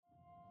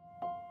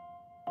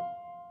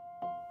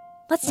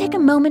let's take a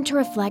moment to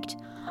reflect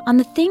on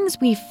the things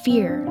we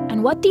fear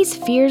and what these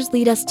fears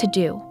lead us to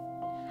do,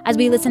 as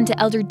we listen to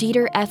Elder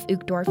Dieter F.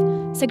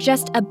 Uchtdorf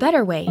suggest a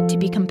better way to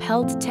be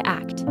compelled to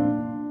act.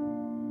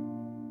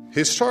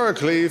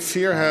 Historically,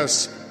 fear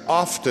has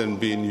often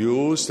been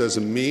used as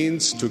a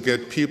means to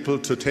get people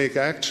to take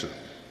action.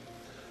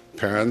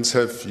 Parents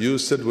have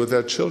used it with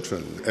their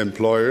children,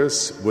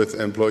 employers with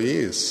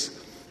employees,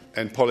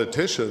 and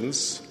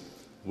politicians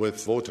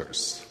with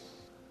voters.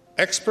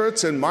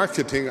 Experts in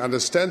marketing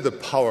understand the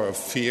power of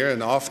fear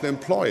and often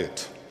employ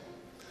it.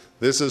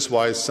 This is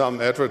why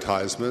some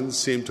advertisements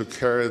seem to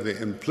carry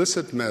the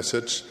implicit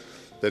message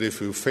that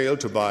if you fail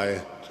to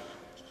buy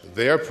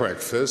their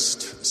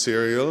breakfast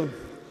cereal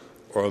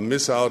or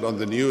miss out on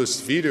the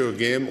newest video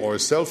game or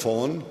cell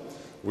phone,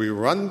 we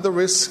run the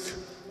risk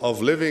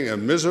of living a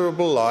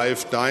miserable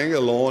life, dying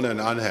alone and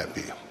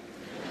unhappy.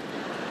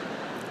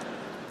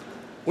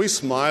 We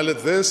smile at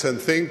this and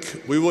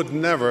think we would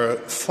never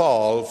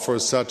fall for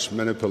such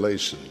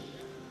manipulation.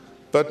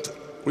 But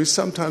we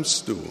sometimes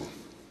do.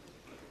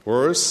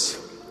 Worse,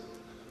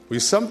 we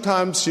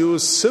sometimes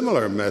use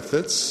similar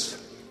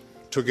methods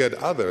to get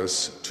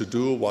others to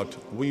do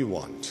what we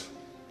want.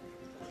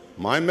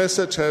 My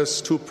message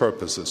has two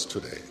purposes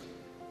today.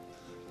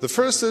 The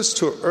first is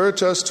to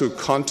urge us to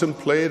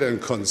contemplate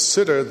and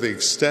consider the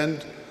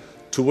extent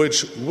to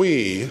which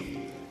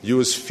we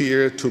use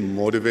fear to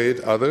motivate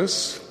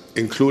others,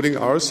 including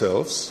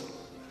ourselves.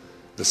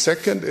 The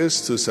second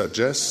is to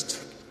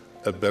suggest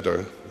a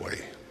better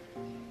way.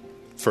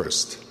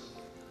 First,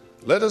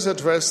 let us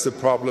address the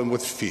problem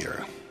with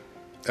fear.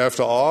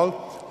 After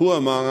all, who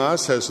among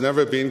us has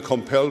never been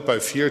compelled by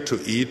fear to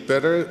eat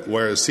better,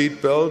 wear a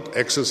seatbelt,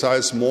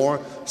 exercise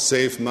more,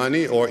 save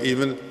money, or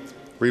even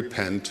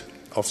repent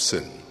of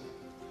sin?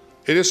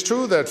 It is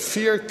true that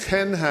fear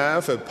can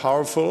have a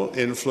powerful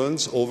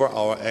influence over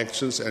our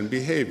actions and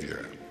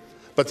behavior.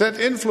 But that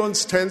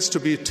influence tends to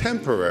be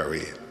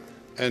temporary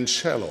and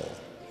shallow.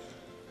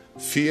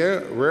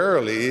 Fear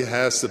rarely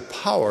has the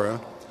power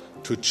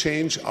to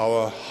change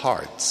our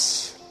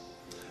hearts,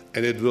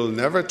 and it will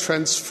never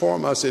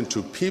transform us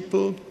into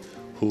people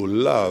who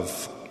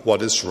love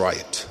what is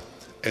right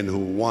and who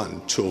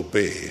want to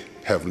obey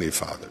Heavenly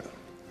Father.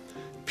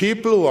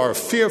 People who are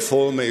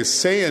fearful may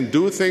say and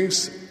do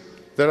things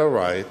that are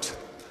right,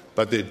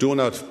 but they do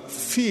not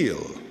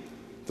feel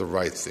the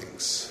right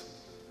things.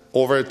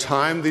 Over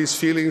time, these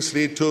feelings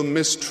lead to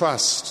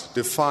mistrust,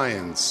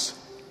 defiance,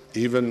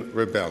 even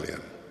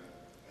rebellion.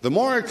 The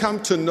more I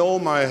come to know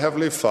my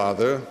Heavenly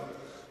Father,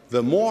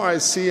 the more I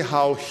see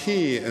how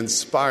He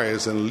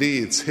inspires and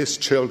leads His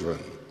children.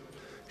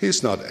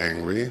 He's not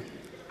angry,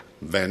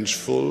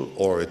 vengeful,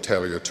 or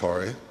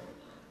retaliatory.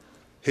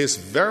 His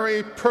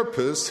very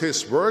purpose,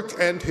 His work,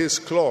 and His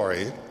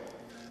glory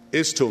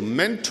is to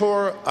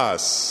mentor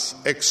us,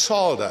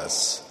 exalt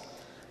us,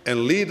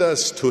 and lead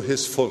us to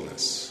His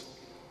fullness.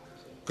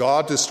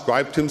 God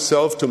described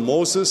Himself to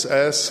Moses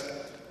as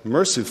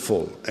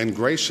merciful and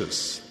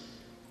gracious,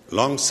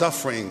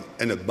 long-suffering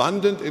and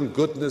abundant in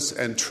goodness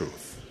and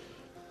truth.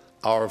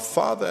 Our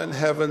Father in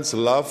heaven's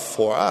love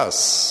for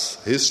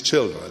us, His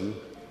children,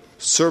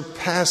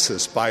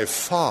 surpasses by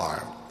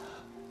far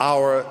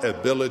our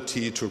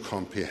ability to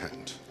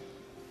comprehend.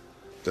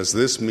 Does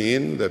this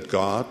mean that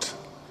God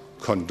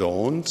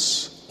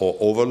condones or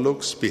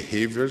overlooks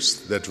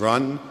behaviors that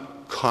run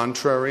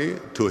contrary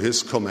to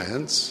His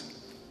commands?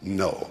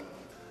 No,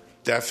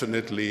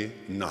 definitely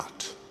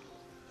not.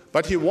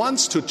 But He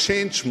wants to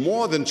change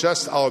more than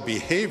just our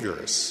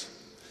behaviors.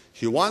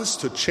 He wants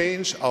to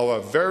change our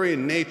very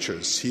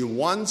natures. He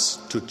wants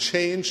to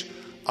change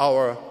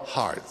our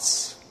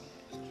hearts.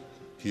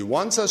 He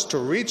wants us to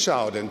reach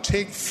out and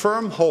take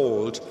firm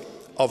hold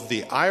of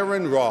the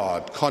iron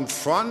rod,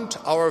 confront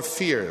our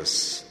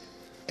fears,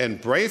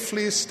 and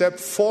bravely step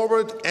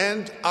forward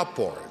and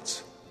upward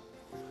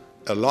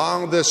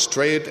along the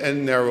straight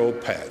and narrow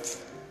path.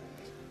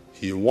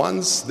 He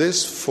wants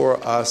this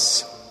for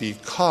us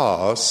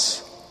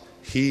because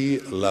He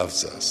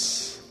loves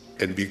us,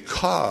 and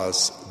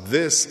because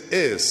this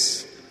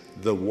is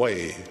the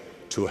way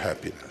to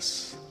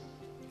happiness.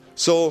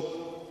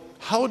 So,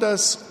 how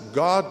does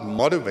God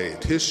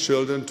motivate His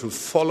children to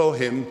follow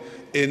Him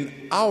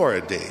in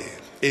our day,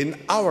 in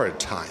our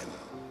time?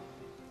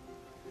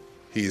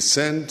 He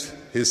sent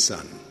His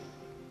Son.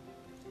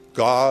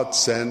 God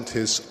sent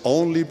His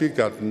only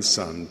begotten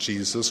Son,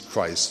 Jesus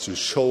Christ, to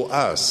show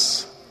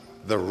us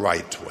the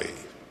right way.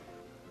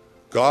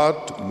 God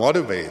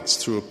motivates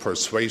through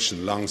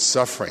persuasion,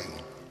 long-suffering,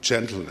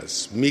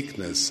 gentleness,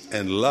 meekness,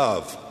 and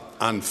love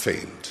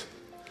unfeigned.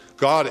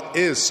 God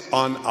is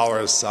on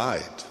our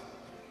side.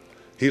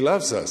 He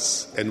loves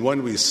us, and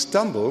when we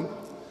stumble,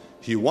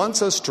 He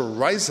wants us to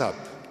rise up,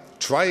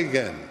 try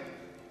again,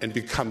 and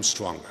become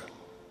stronger.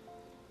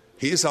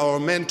 He is our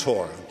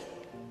mentor.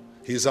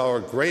 He is our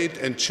great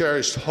and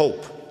cherished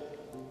hope.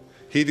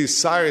 He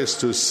desires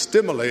to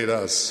stimulate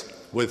us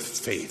with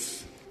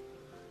faith.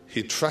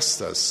 He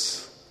trusts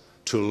us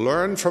to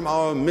learn from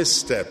our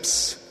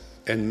missteps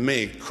and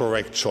make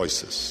correct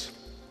choices.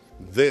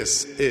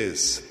 This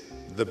is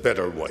the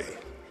better way.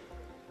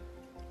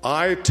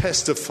 I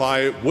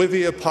testify with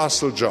the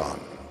Apostle John,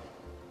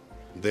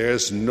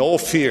 there's no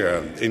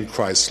fear in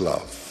Christ's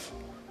love.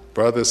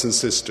 Brothers and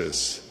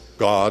sisters,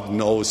 God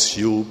knows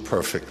you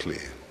perfectly.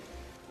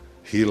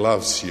 He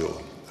loves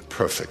you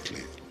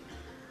perfectly.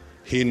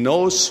 He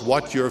knows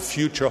what your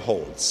future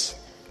holds.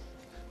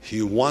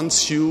 He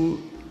wants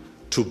you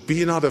to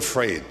be not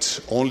afraid,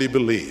 only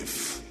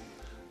believe,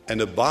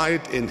 and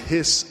abide in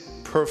His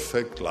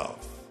perfect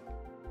love.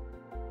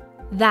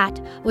 That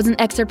was an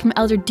excerpt from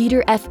Elder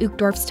Dieter F.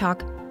 Uchtdorf's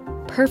talk,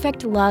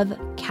 Perfect Love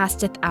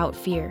Casteth Out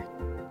Fear.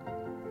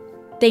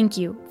 Thank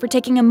you for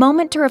taking a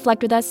moment to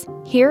reflect with us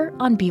here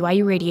on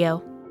BYU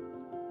Radio.